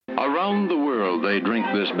Around the world, they drink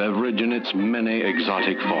this beverage in its many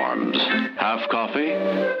exotic forms. Half coffee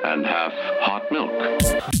and half hot milk.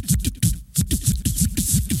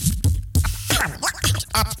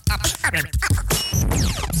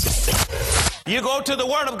 You go to the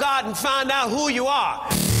Word of God and find out who you are.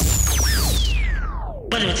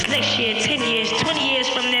 Whether it's next year, 10 years, 20 years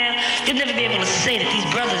from now, you'll never be able to say that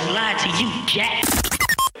these brothers lied to you, Jack.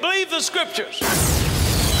 Believe the scriptures.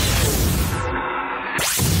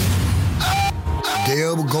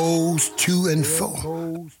 Devil goes to and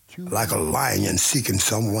fro like a lion seeking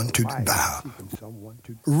someone to devour.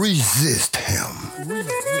 Resist him.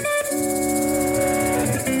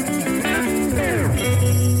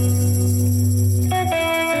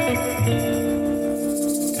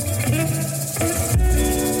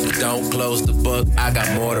 Don't close the book, I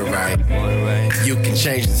got more to write. You can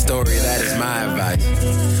change the story, that is my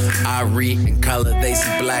advice. I read in color, they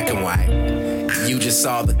see black and white. You just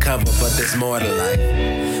saw the cover, but there's more to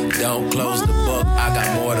life. Don't close the book, I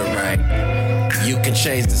got more to write. You can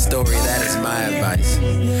change the story, that is my advice.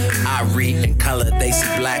 I read in color, they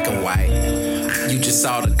see black and white. You just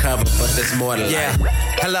saw the cover, but there's more to life.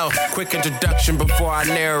 Hello, quick introduction before I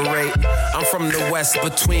narrate. I'm from the West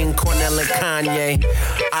between Cornell and Kanye.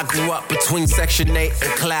 I grew up between Section 8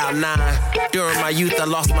 and Cloud 9. During my youth, I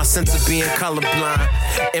lost my sense of being colorblind.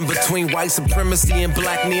 In between white supremacy and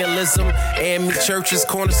black nihilism, AME churches,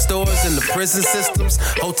 corner stores, and the prison systems,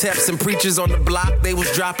 hoteps and preachers on the block, they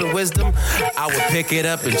was dropping wisdom. I would pick it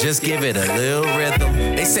up and just give it a little rhythm.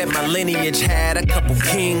 They said my lineage had a couple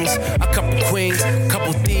kings, a couple queens, a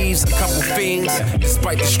couple thieves, a couple fiends.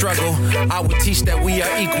 Despite the struggle, I would teach that we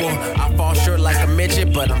are equal. I fall short like a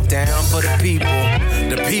midget, but I'm down for the people.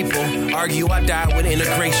 The people argue I died with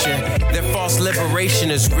integration. Their false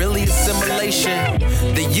liberation is really assimilation.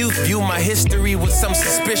 The youth view my history with some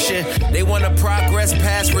suspicion. They want to progress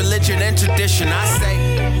past religion and tradition. I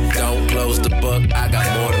say, don't close the book, I got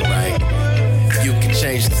more to write. You can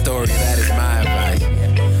change the story, that is my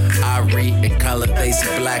advice. I read in color, they see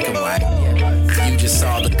black and white. You just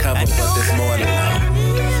saw the cover, but there's more to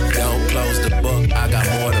life. Don't close the book, I got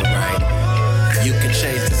more to write. You can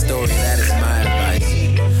change the story, that is my advice.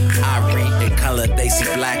 I read in color, they see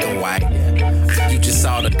black and white. You just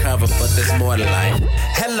saw the cover, but there's more to life.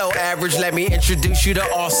 Hello, average, let me introduce you to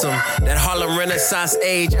awesome. That Harlem Renaissance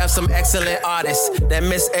age of some excellent artists. That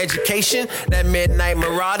miseducation, that midnight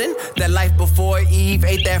marauding. That life before Eve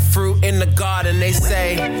ate that fruit in the garden. They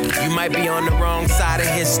say, you might be on the wrong side of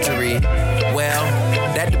history. Well,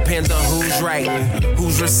 that depends on who's writing,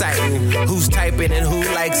 who's reciting, who's typing, and who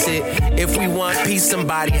likes it. If we want peace,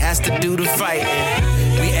 somebody has to do the fighting.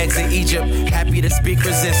 We exit Egypt, happy to speak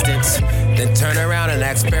resistance. Then turn around and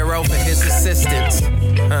ask Pharaoh for his assistance.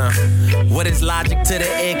 What is logic to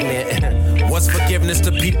the ignorant? What's forgiveness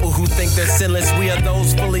to people who think they're sinless? We are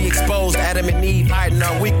those fully exposed, Adam and Eve hiding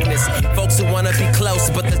our weakness. Folks who want to be close,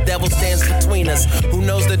 but the devil stands between us. Who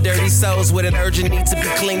knows the dirty souls with an urgent need to be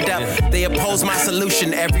cleaned up? They oppose my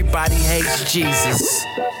solution, everybody hates Jesus.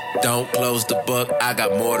 Don't close the book, I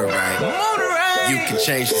got more to write. You can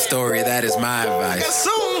change the story, that is my advice.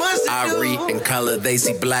 I read in color, they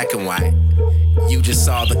see black and white. You just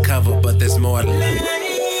saw the cover, but there's more to life.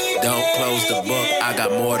 Don't close the book, I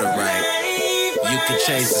got more to write. You can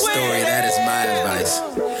change the story, that is my advice.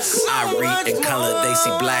 I read in color, they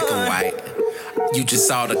see black and white. You just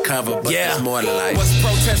saw the cover, but there's more to life. What's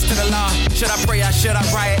protest to the law? Should I pray or should I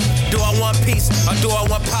riot? Do I want peace or do I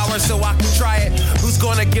want power so I can try it? Who's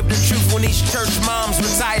gonna give the truth when these church moms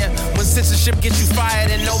retire? When censorship gets you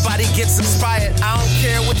fired and nobody gets inspired? I don't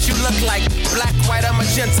care what you look like, black, white, or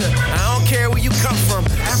magenta. I don't care where you come from,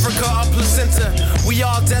 Africa or placenta. We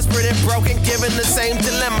all desperate and broken, given the same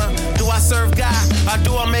dilemma. Do I serve God or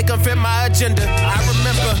do I make him fit my agenda? I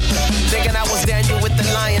remember thinking I was Daniel with the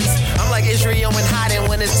lions. I'm like Israel in hiding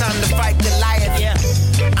when it's time to fight Goliath. Yeah,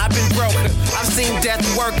 I've been broken, I've seen death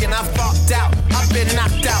work and I've fought out, I've been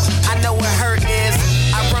knocked out. I know where hurt is,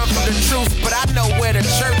 I run from the truth, but I know where the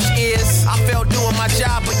church is. I failed doing my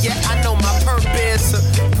job, but yet I know my purpose.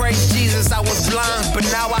 Praise Jesus, I was blind, but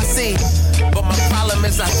now I see. But my problem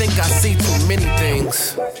is I think I see too many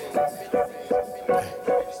things.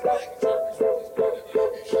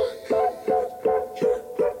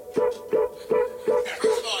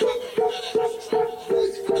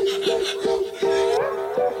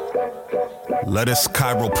 Let us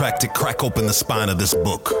chiropractic crack open the spine of this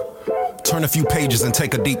book turn a few pages and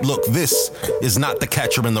take a deep look. This is not the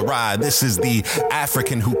Catcher in the Rye. This is the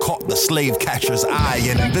African who caught the slave catcher's eye,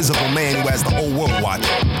 an invisible man who has the whole world watching.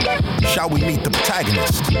 Shall we meet the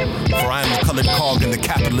protagonist? For I am the colored cog in the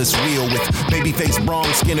capitalist wheel, with baby-faced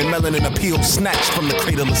bronze skin and melanin appeal snatched from the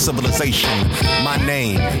cradle of civilization. My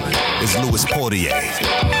name is Louis Portier.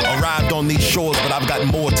 Arrived on these shores, but I've got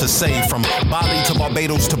more to say. From Bali to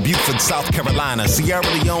Barbados to Beaufort, South Carolina, Sierra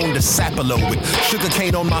Leone to Sapelo, with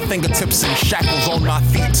sugarcane on my fingertips and shackles on my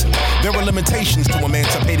feet. There were limitations to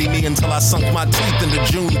emancipating me until I sunk my teeth into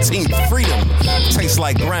Juneteenth. Freedom tastes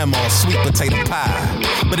like grandma's sweet potato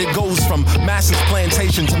pie. But it goes from massive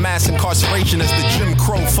plantation to mass incarceration as the Jim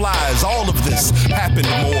Crow flies. All of this happened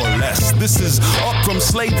more or less. This is Up From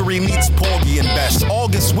Slavery meets Porgy and Bess,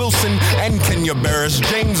 August Wilson and Kenya Barris,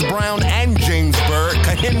 James Brown and James Byrd,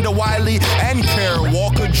 Kehinde Wiley and Kara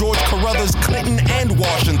Walker, George Carruthers, Clinton and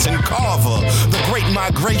Washington Carver, the Great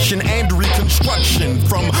Migration and Reconstruction,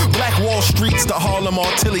 from Black Wall Streets to Harlem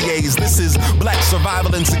Arteliers. This is Black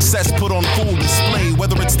survival and success put on full display,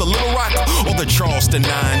 whether it's the Little Rock or the Charleston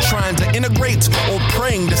 9, trying to integrate or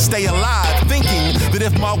praying to stay alive, thinking that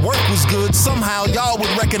if my work was good, somehow y'all would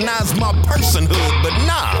recognize my personhood. But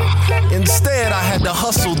nah, instead I had to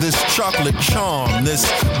hustle this chocolate charm, this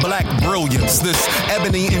black brilliance, this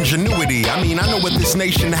ebony ingenuity. I mean, I know what this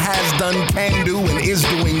nation has done, can do, and is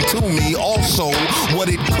doing to me, also what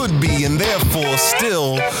it could be, and therefore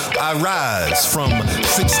still I rise. From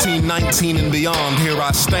 1619 and beyond, here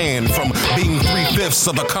I stand, from being 3/5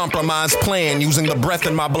 of a compromised plan, using the breath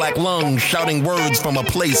in my black lungs, shouting words from a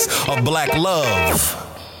place of black love.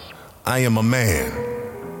 I am a man.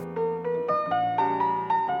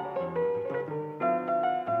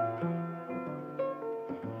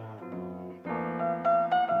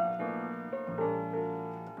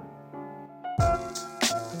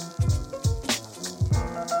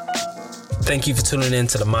 Thank you for tuning in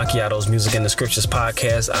to the Macchiato's Music and the Scriptures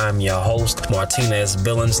podcast. I'm your host, Martinez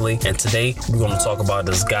Billingsley, and today we're going to talk about,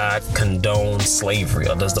 does God condone slavery,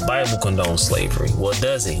 or does the Bible condone slavery? Well,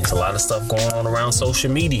 does he? There's a lot of stuff going on around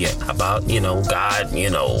social media about, God,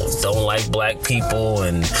 don't like black people,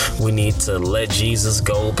 and we need to let Jesus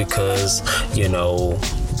go because,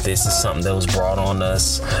 this is something that was brought on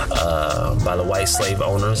us by the white slave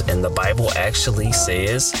owners, and the Bible actually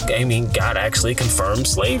says, God actually confirmed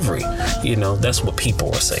slavery. That's what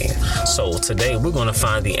people are saying. So today we're going to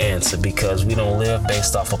find the answer, because we don't live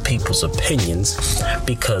based off of people's opinions,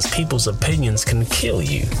 because people's opinions can kill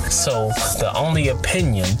you. So the only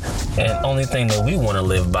opinion and only thing that we want to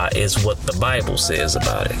live by is what the Bible says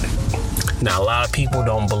about it. Now, a lot of people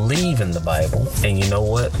don't believe in the Bible, and you know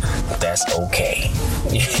what? That's okay.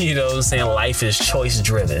 You know what I'm saying? Life is choice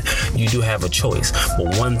driven. You do have a choice.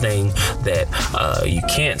 But one thing that you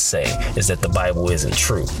can't say is that the Bible isn't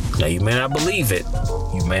true. Now, you may not believe it.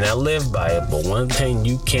 You may not live by it. But one thing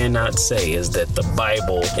you cannot say is that the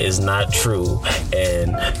Bible is not true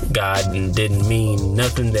and God didn't mean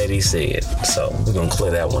nothing that he said. So we're going to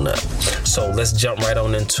clear that one up. So let's jump right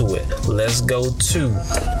on into it. Let's go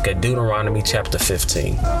to Deuteronomy chapter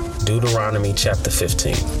 15. Deuteronomy chapter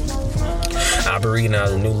 15. I'll be reading out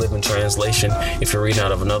of the New Living Translation. If you're reading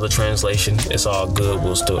out of another translation, it's all good.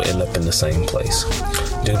 We'll still end up in the same place.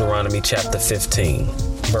 Deuteronomy chapter 15,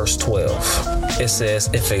 verse 12. It says,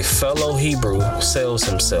 if a fellow Hebrew sells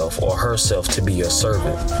himself or herself to be your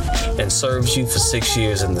servant and serves you for 6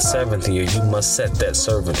 years, in the 7th year, you must set that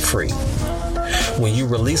servant free. When you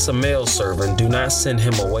release a male servant, do not send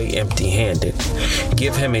him away empty-handed.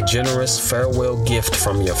 Give him a generous farewell gift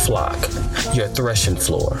from your flock, your threshing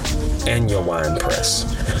floor, and your winepress.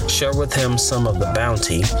 Share with him some of the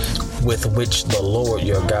bounty with which the Lord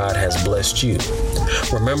your God has blessed you.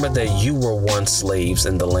 Remember that you were once slaves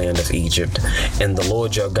in the land of Egypt, and the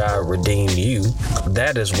Lord your God redeemed you.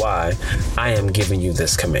 That is why I am giving you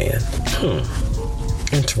this command.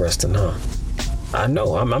 Interesting, huh? I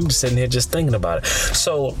know. I'm just sitting here just thinking about it.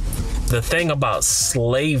 So the thing about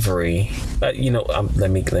slavery, let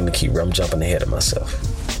me keep. I'm jumping ahead of myself.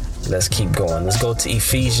 Let's keep going. Let's go to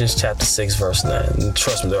Ephesians chapter 6, verse 9. And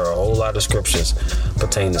trust me, there are a whole lot of scriptures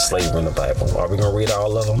pertaining to slavery in the Bible. Are we going to read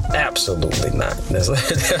all of them? Absolutely not.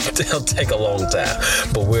 They'll take a long time.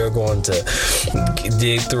 But we're going to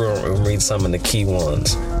dig through and read some of the key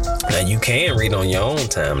ones. Now, you can read on your own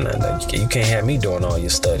time. Now, you can't have me doing all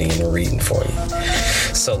your studying and reading for you.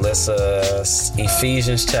 So let's,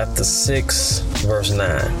 Ephesians chapter 6, verse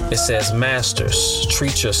 9. It says, masters,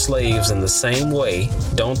 treat your slaves in the same way.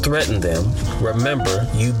 Don't threaten them. Remember,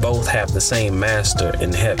 you both have the same master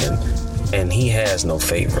in heaven, and he has no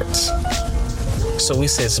favorites. So he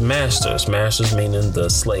says masters. Masters meaning the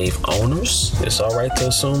slave owners. It's all right to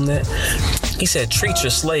assume that. He said, treat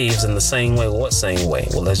your slaves in the same way. What same way?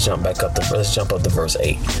 Well, let's jump up to verse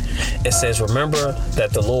 8. It says, remember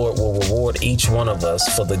that the Lord will reward each one of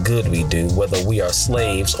us for the good we do, whether we are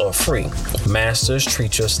slaves or free. Masters,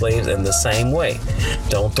 treat your slaves in the same way.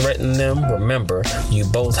 Don't threaten them. Remember, you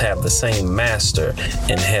both have the same master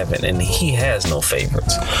in heaven, and he has no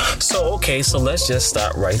favorites. So, okay, so let's just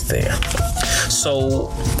stop right there.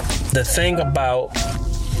 So, the thing about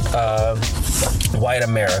white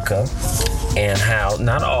America, and how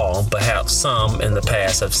not all, but how some in the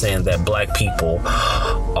past have said that black people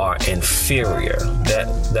are inferior.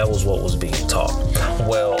 That was what was being taught.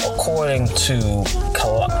 Well, according to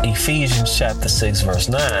Ephesians chapter 6 verse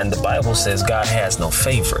 9, the Bible says God has no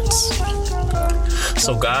favorites.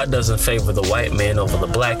 So God doesn't favor the white man over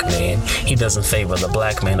the black man. He doesn't favor the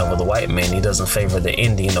black man over the white man. He doesn't favor the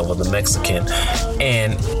Indian over the Mexican.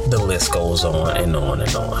 And the list goes on and on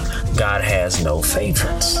and on. God has no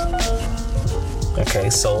favorites. Okay,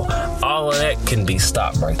 so all of that can be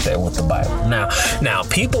stopped right there with the Bible. Now,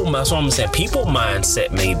 people, that's what I'm saying. People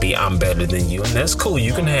mindset may be I'm better than you, and that's cool.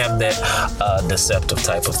 You can have that deceptive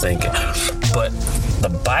type of thinking, but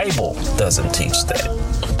the Bible doesn't teach that.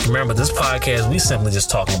 Remember, this podcast, we simply just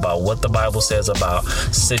talking about what the Bible says about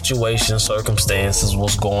situations, circumstances,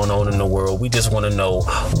 what's going on in the world. We just want to know,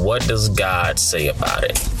 what does God say about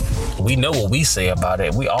it? We know what we say about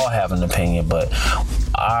it. We all have an opinion, but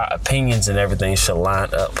our opinions and everything should line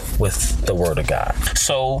up with the word of God.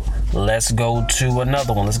 So let's go to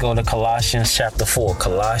another one. Let's go to Colossians chapter 4.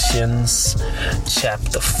 Colossians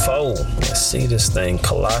chapter 4. Let's see this thing.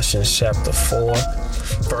 Colossians chapter 4.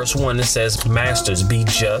 Verse 1, it says, Masters, be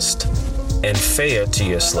just and fair to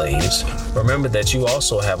your slaves. Remember that you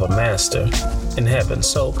also have a master in heaven.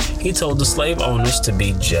 So he told the slave owners to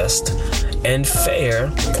be just and fair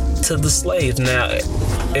to the slaves. Now,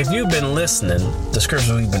 if you've been listening, the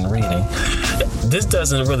scriptures we've been reading, this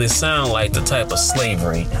doesn't really sound like the type of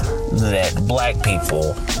slavery that black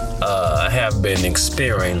people have been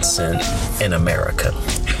experiencing in America.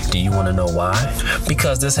 Do you want to know why?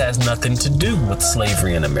 Because this has nothing to do with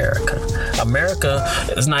slavery in America. America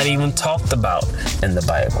is not even talked about in the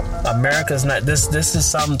Bible. America's not, this is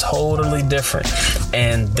something totally different.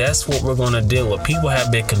 And that's what we're going to deal with. People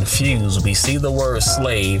have been confused. We see the word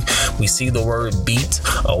slave, we see the word beat,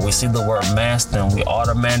 or we see the word master, and we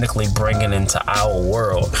automatically bring it into our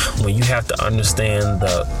world when you have to understand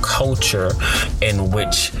the culture in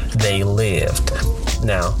which they lived.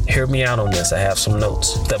 Now, hear me out on this. I have some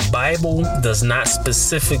notes. The Bible does not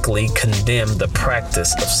specifically condemn the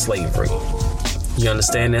practice of slavery. You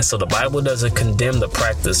understand that? So the Bible doesn't condemn the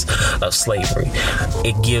practice of slavery.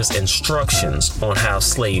 It gives instructions on how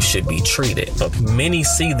slaves should be treated. But many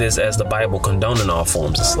see this as the Bible condoning all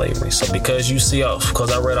forms of slavery. So because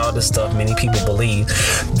I read all this stuff, many people believe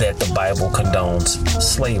that the Bible condones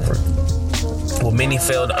slavery. What many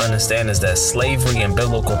fail to understand is that slavery in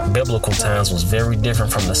biblical times was very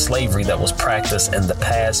different from the slavery that was practiced in the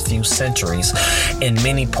past few centuries in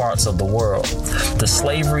many parts of the world. The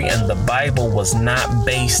slavery in the Bible was not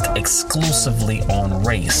based exclusively on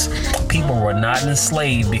race. People were not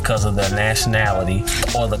enslaved because of their nationality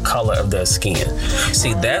or the color of their skin.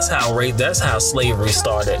 See, that's how slavery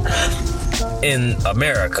started in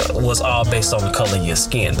America, was all based on the color of your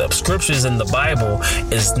skin. The scriptures in the Bible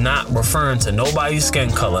is not referring to nobody's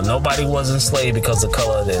skin color. Nobody was enslaved because of the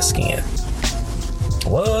color of their skin.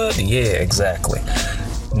 What? Yeah, exactly.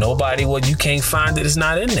 Nobody, you can't find it. It's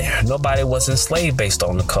not in there. Nobody was enslaved based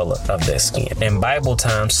on the color of their skin. In Bible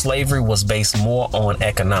times, slavery was based more on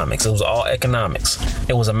economics. It was all economics.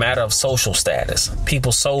 It was a matter of social status.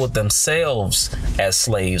 People sold themselves as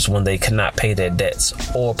slaves when they could not pay their debts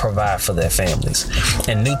or provide for their families.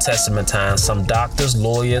 In New Testament times, some doctors,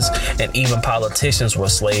 lawyers, and even politicians were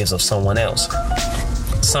slaves of someone else.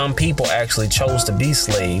 Some people actually chose to be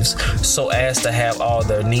slaves so as to have all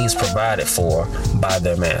their needs provided for by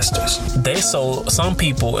their masters. Some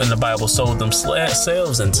people in the Bible sold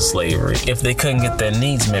themselves into slavery if they couldn't get their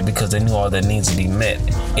needs met, because they knew all their needs would be met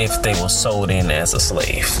if they were sold in as a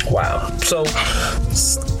slave. Wow. So,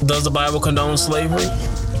 does the Bible condone slavery?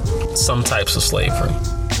 Some types of slavery.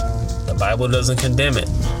 The Bible doesn't condemn it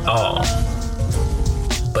all.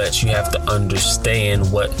 But you have to understand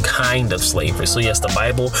what kind of slavery. So yes, the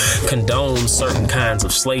Bible condones certain kinds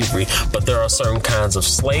of slavery, but there are certain kinds of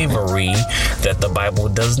slavery that the Bible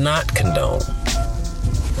does not condone.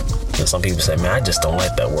 And some people say, man, I just don't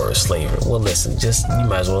like that word slavery. Well, listen, you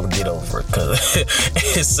might as well get over it, because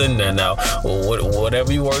it's in there now.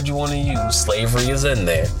 Whatever word you want to use, slavery is in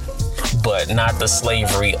there. but not the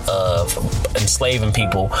slavery of enslaving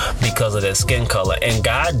people because of their skin color. And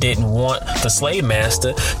God didn't want the slave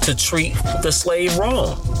master to treat the slave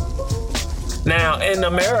wrong. Now, in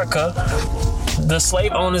America, the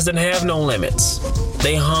slave owners didn't have no limits.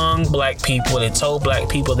 They hung black people. They told black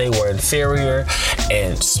people they were inferior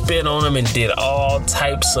and spit on them and did all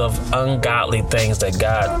types of ungodly things that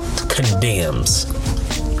God condemns.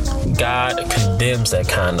 God condemns that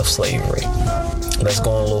kind of slavery. Let's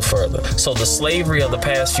go on a little further. So the slavery of the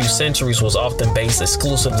past few centuries was often based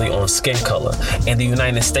exclusively on skin color. In the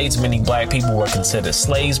United States, many black people were considered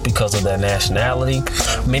slaves because of their nationality.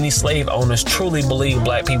 Many slave owners truly believe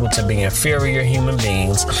black people to be inferior human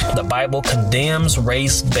beings. The Bible condemns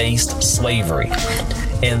race-based slavery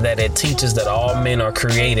in that it teaches that all men are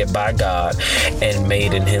created by God and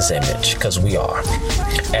made in his image, because we are.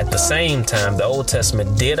 At the same time, the Old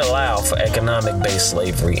Testament did allow for economic-based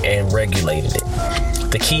slavery and regulated it.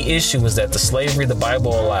 The key issue is that the slavery the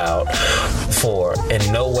Bible allowed for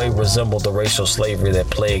in no way resembled the racial slavery that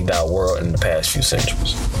plagued our world in the past few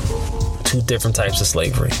centuries. Two different types of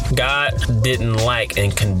slavery. God didn't like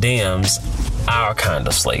and condemns our kind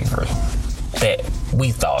of slavery that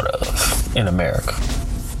we thought of in America.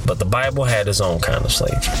 But the Bible had its own kind of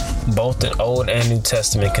slavery. Both the Old and New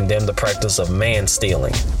Testament condemn the practice of man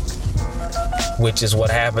stealing, which is what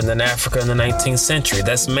happened in Africa in the 19th century.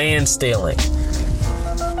 That's man stealing.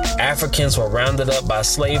 Africans were rounded up by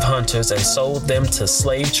slave hunters and sold them to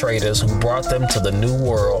slave traders who brought them to the New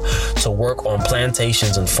World to work on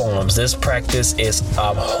plantations and farms. This practice is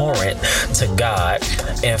abhorrent to God.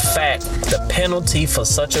 In fact, the penalty for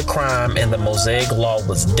such a crime in the Mosaic Law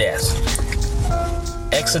was death.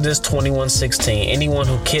 Exodus 21:16, anyone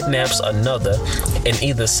who kidnaps another and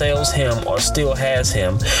either sells him or still has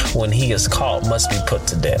him when he is caught must be put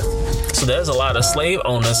to death. So there's a lot of slave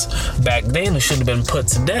owners back then who should have been put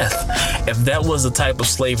to death if that was the type of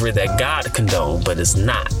slavery that God condoned, but it's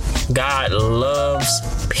not. God loves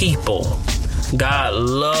people. God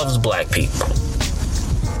loves black people.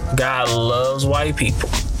 God loves white people.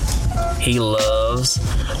 He loves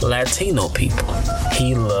Latino people.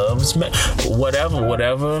 He loves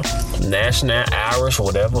whatever national, Irish,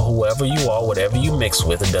 whoever you are, whatever you mix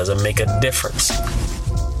with, it doesn't make a difference.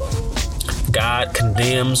 God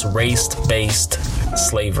condemns race-based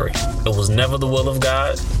slavery. It was never the will of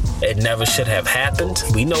God. It never should have happened.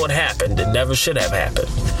 We know it happened. It never should have happened.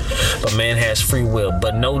 But man has free will.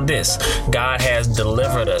 But know this, God has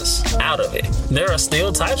delivered us out of it. There are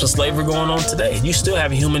still types of slavery going on today. You still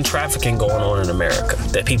have human trafficking going on in America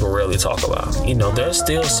that people rarely talk about. You know, there's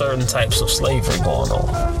still certain types of slavery going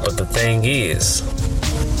on. But the thing is,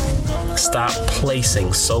 stop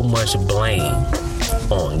placing so much blame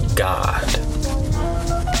on God.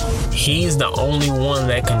 He's the only one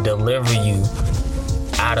that can deliver you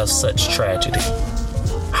out of such tragedy.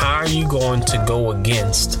 How are you going to go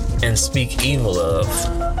against and speak evil of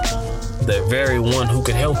the very one who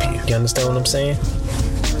could help you? You understand what I'm saying?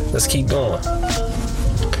 Let's keep going.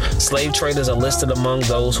 Slave traders are listed among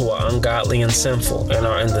those who are ungodly and sinful and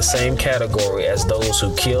are in the same category as those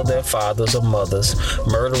who kill their fathers or mothers,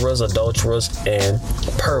 murderers, adulterers, and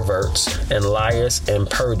perverts, and liars and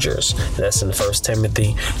perjurers. That's in 1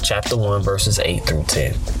 Timothy chapter 1, verses 8 through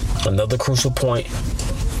 10. Another crucial point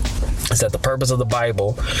is that the purpose of the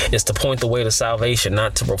Bible is to point the way to salvation,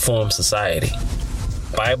 not to reform society.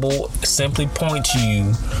 Bible simply points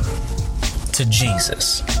you to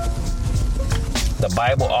Jesus. The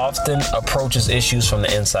Bible often approaches issues from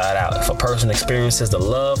the inside out. If a person experiences the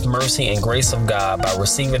love, mercy, and grace of God by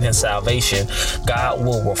receiving his salvation, God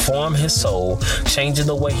will reform his soul, changing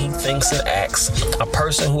the way he thinks and acts. A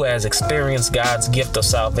person who has experienced God's gift of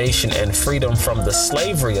salvation and freedom from the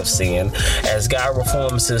slavery of sin, as God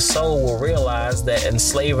reforms his soul, will realize that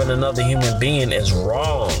enslaving another human being is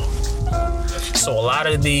wrong. So a lot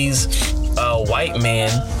of these white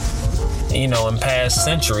men, you know, in past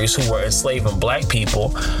centuries who were enslaving black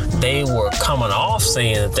people, they were coming off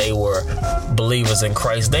saying that they were believers in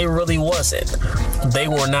Christ. They really wasn't. They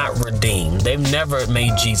were not redeemed. They've never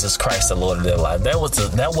made Jesus Christ the Lord of their life. That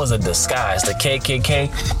was a disguise. The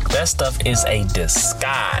KKK, that stuff is a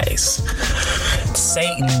disguise.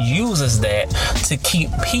 Satan uses that to keep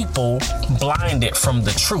people blinded from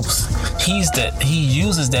the truth. He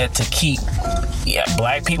uses that to keep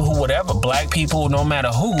black people, no matter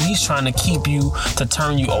who, he's trying to keep you, to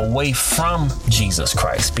turn you away from Jesus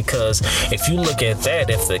Christ. Because if you look at that,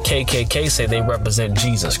 if the KKK say they represent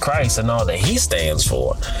Jesus Christ and all that he stands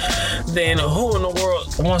for, then who in the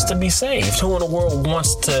world wants to be saved? Who in the world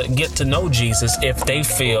wants to get to know Jesus if they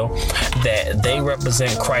feel that they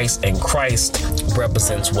represent Christ and Christ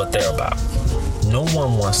represents what they're about? No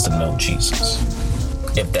one wants to know Jesus,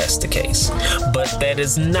 if that's the case. But that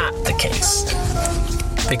is not the case.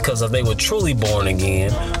 Because if they were truly born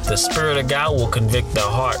again, the Spirit of God will convict their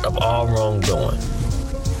heart of all wrongdoing.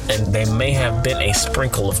 And there may have been a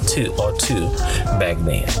sprinkle of two back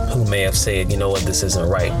then who may have said, you know what, this isn't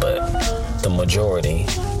right, but the majority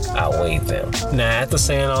outweighed them. Now, after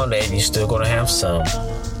saying all that, you're still going to have some.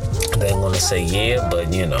 They're going to say, yeah,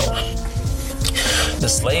 but you know, the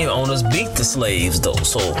slave owners beat the slaves though.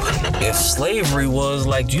 So if slavery was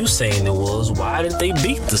like you saying it was, why did they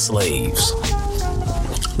beat the slaves?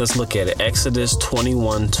 Let's look at it. Exodus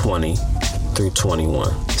 21:20 through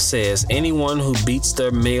 21 says, anyone who beats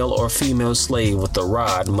their male or female slave with a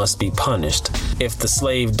rod must be punished if the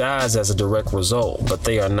slave dies as a direct result, but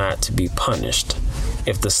they are not to be punished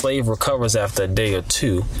if the slave recovers after a day or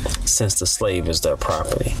two, since the slave is their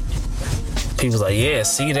property. People's like, yeah,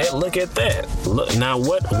 see that? Look at that. Look, now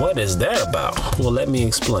what is that about? Well, let me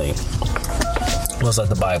explain. Let's let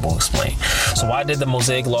the Bible explain. So why did the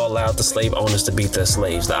Mosaic Law allow the slave owners to beat their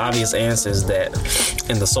slaves? The obvious answer is that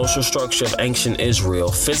in the social structure of ancient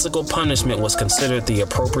Israel, physical punishment was considered the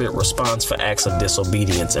appropriate response for acts of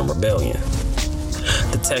disobedience and rebellion.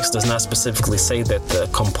 The text does not specifically say that the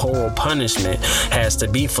corporal punishment has to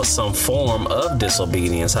be for some form of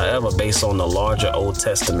disobedience. However, based on the larger Old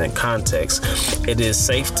Testament context, it is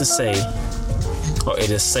safe to say, or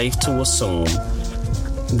it is safe to assume,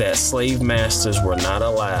 that slave masters were not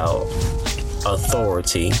allowed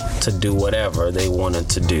authority to do whatever they wanted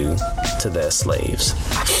to do to their slaves.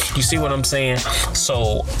 You see what I'm saying?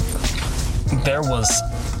 So there was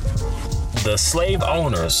the slave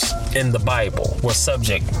owners in the Bible were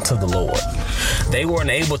subject to the Lord. They weren't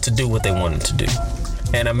able to do what they wanted to do.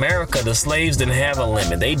 In America, the slaves didn't have a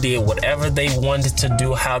limit. They did whatever they wanted to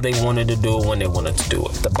do, how they wanted to do it, when they wanted to do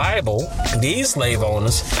it. The Bible, these slave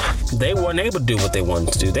owners, they weren't able to do what they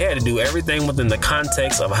wanted to do. They had to do everything within the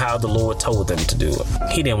context of how the Lord told them to do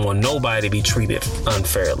it. He didn't want nobody to be treated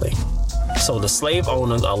unfairly. So the slave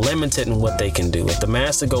owners are limited in what they can do. If the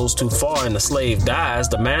master goes too far and the slave dies,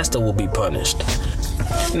 the master will be punished.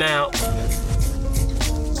 Now,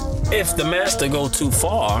 if the master goes too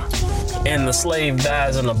far and the slave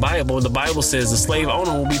dies in the Bible says the slave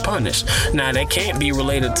owner will be punished. Now, that can't be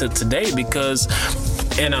related to today because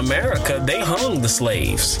in America, they hung the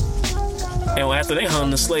slaves. And after they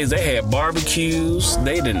hung the slaves, they had barbecues.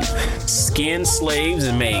 They didn't skin slaves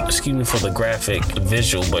and made, excuse me for the graphic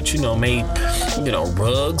visual, but made,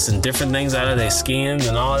 rugs and different things out of their skins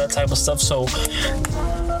and all that type of stuff. So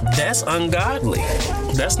that's ungodly.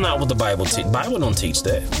 That's not what the Bible teaches. The Bible don't teach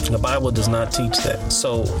that. The Bible does not teach that.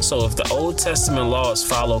 So if the Old Testament laws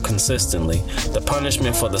follow consistently, the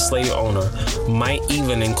punishment for the slave owner might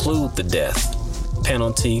even include the death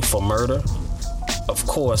penalty for murder. Of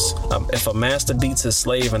course, if a master beats his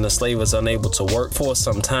slave and the slave is unable to work for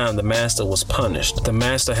some time, the master was punished. The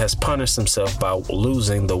master has punished himself by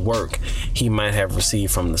losing the work he might have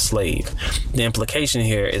received from the slave. The implication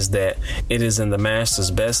here is that it is in the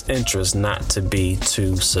master's best interest not to be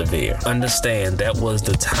too severe. Understand, that was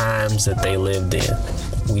the times that they lived in.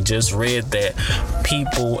 We just read that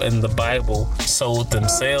people in the Bible sold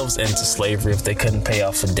themselves into slavery if they couldn't pay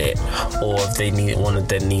off a debt or if they needed one of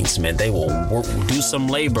their needs met. They will do some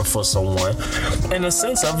labor for someone. In a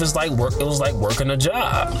sense of it was like working a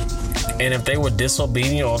job. And if they were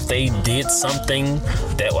disobedient or if they did something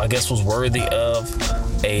that I guess was worthy of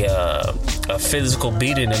a physical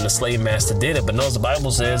beating and the slave master did it, but notice the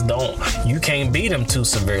Bible says you can't beat him too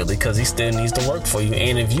severely because he still needs to work for you,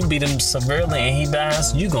 and if you beat him severely and he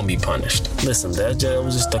dies, you're gonna be punished. Listen, that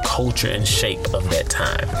was just the culture and shape of that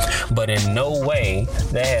time, but in no way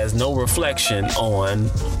that has no reflection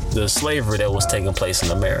on the slavery that was taking place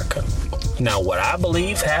in America. Now, what I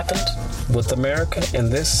believe happened with America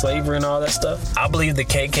and this slavery and all that stuff, I believe the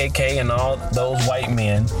KKK and all those white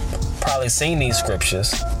men probably seen these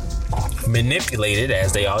scriptures, manipulated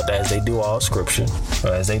as they do all scripture,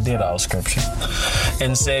 or as they did all scripture,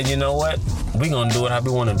 and said, you know what, we're gonna do it how we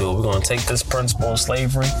want to do it. We're gonna take this principle of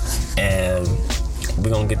slavery and we're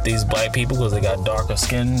gonna get these black people, because they got darker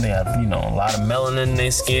skin, they have a lot of melanin in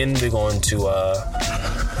their skin, we're going to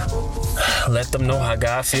let them know how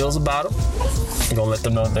God feels about them. We're gonna let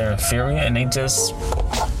them know they're inferior, and they just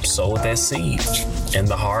sowed that seed in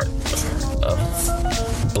the heart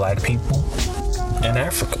of black people in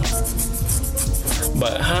Africa.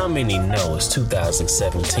 But how many know it's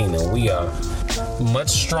 2017 and we are much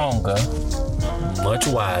stronger, much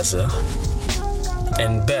wiser,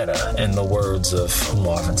 and better, in the words of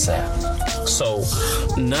Marvin Sapp? So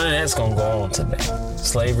none of that's gonna go on today.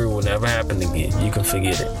 Slavery will never happen again. You can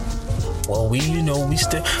forget it. well, we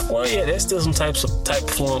still, well, yeah, there's still some type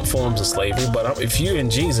forms of slavery, but if you're in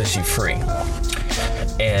Jesus, you're free.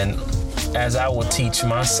 And as I would teach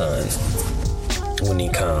my son when he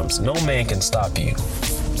comes, no man can stop you.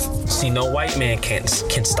 See, no white man can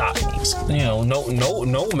stop me. No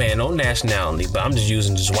man, no nationality, but I'm just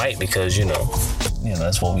using just white because,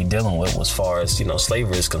 that's what we're dealing with as far as,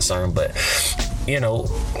 slavery is concerned. But,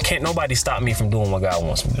 can't nobody stop me from doing what God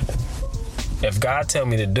wants me to do. If God tell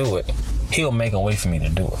me to do it, he'll make a way for me to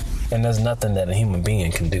do it. And there's nothing that a human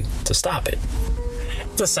being can do to stop it.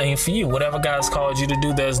 The same for you. Whatever God's called you to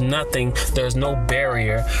do, there's no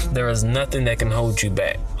barrier. There is nothing that can hold you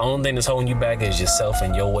back. Only thing that's holding you back is yourself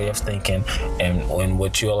and your way of thinking and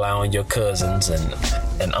what you're allowing your cousins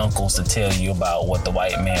and uncles to tell you about what the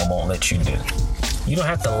white man won't let you do. You don't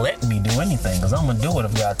have to let me do anything because I'm going to do it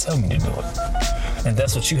if God tell me to do it. And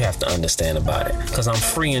that's what you have to understand about it. Because I'm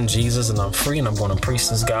free in Jesus and I'm free and I'm going to preach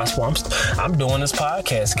this gospel. I'm doing this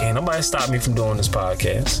podcast. Can't nobody stop me from doing this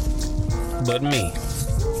podcast but me.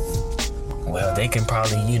 Well, they can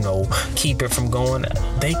probably, keep it from going.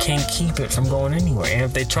 They can't keep it from going anywhere. And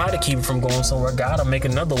if they try to keep it from going somewhere, God will make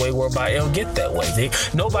another way whereby it'll get that way.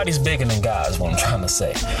 Nobody's bigger than God is what I'm trying to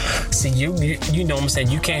say. See, you know what I'm saying?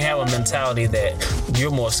 You can't have a mentality that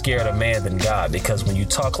you're more scared of man than God, because when you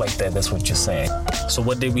talk like that, that's what you're saying. So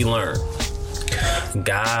what did we learn?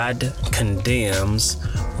 God condemns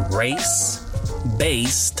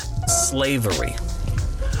race-based slavery.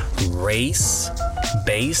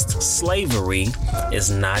 Race-based slavery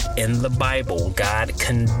is not in the Bible. God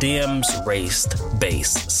condemns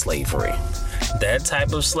race-based slavery. That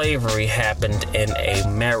type of slavery happened in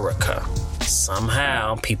America.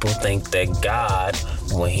 Somehow people think that God,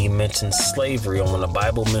 when he mentions slavery, or when the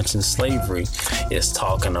Bible mentions slavery, is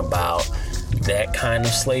talking about that kind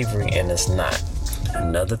of slavery, and it's not.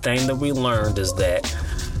 Another thing that we learned is that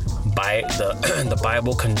the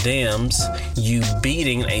Bible condemns you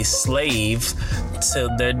beating a slave till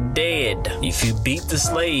they're dead. If you beat the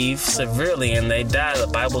slave severely and they die, the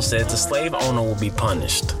Bible says the slave owner will be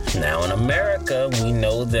punished. Now in America, we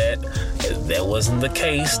know that wasn't the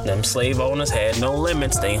case. Them slave owners had no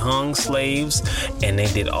limits. They hung slaves and they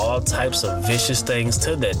did all types of vicious things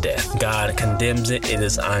to their death. God condemns it. It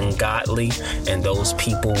is ungodly, and those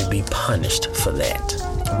people will be punished for that.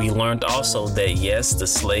 We learned also that yes, the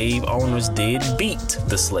slave owners did beat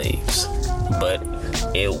the slaves, but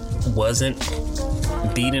it wasn't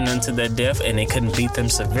beaten unto their death, and they couldn't beat them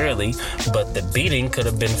severely. But the beating could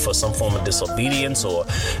have been for some form of disobedience, or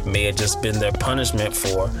may have just been their punishment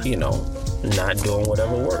for, not doing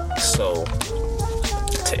whatever worked. So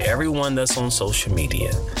to everyone that's on social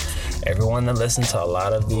media, everyone that listens to a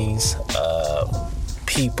lot of these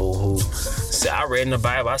people who say, I read in the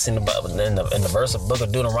Bible, I seen the Bible in the verse of Book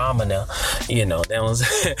of Deuteronomy now, that was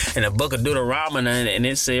in the Book of Deuteronomy, and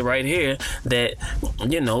it said right here that,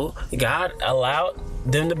 God allowed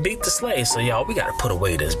them to beat the slaves. So y'all, we gotta put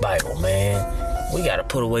away this Bible, man. We gotta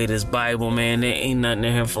put away this Bible, man. There ain't nothing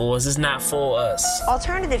in here for us. It's not for us.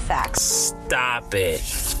 Alternative facts. Stop it.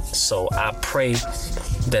 So I pray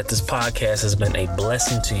that this podcast has been a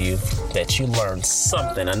blessing to you, that you learned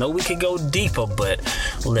something. I know we could go deeper, but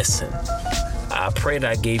listen, I pray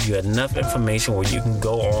that I gave you enough information where you can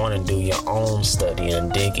go on and do your own study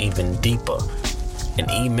and dig even deeper, and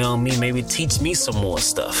email me, maybe teach me some more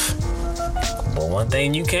stuff. But one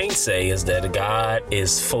thing you can't say is that God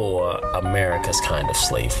is for America's kind of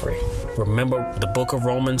slavery. Remember the book of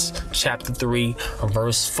Romans, chapter 3,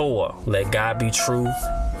 verse 4. Let God be true,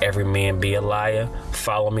 every man be a liar.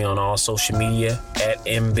 Follow me on all social media at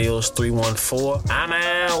mbills314. I'm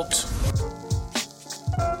out.